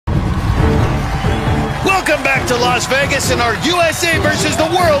Welcome back to Las Vegas in our USA versus the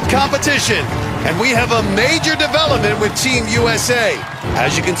world competition. And we have a major development with Team USA.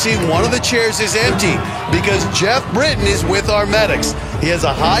 As you can see, one of the chairs is empty because Geoff Britten is with our medics. He has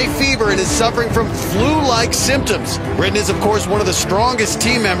a high fever and is suffering from flu-like symptoms. Britten is, of course, one of the strongest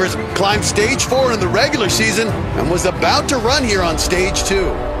team members, climbed stage 4 in the regular season, and was about to run here on stage 2.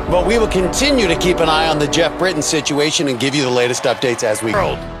 But we will continue to keep an eye on the Geoff Britten situation and give you the latest updates as we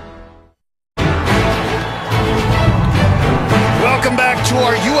go. Welcome back to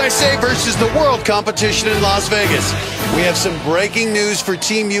our USA versus the world competition in Las Vegas. We have some breaking news for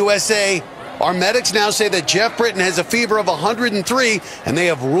Team USA. Our medics now say that Geoff Britten has a fever of 103, and they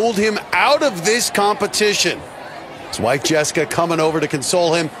have ruled him out of this competition. His wife Jessica coming over to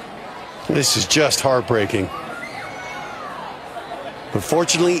console him. This is just heartbreaking. But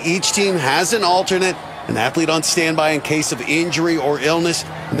fortunately, each team has an alternate, an athlete on standby in case of injury or illness,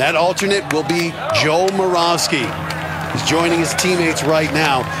 and that alternate will be Joe Moravsky. He's joining his teammates right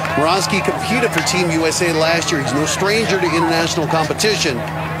now. Moravsky competed for Team USA last year. He's no stranger to international competition.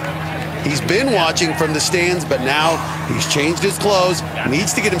 He's been watching from the stands, but now he's changed his clothes,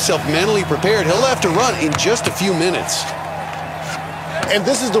 needs to get himself mentally prepared. He'll have to run in just a few minutes. And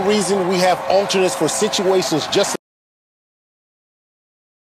this is the reason we have alternates for situations just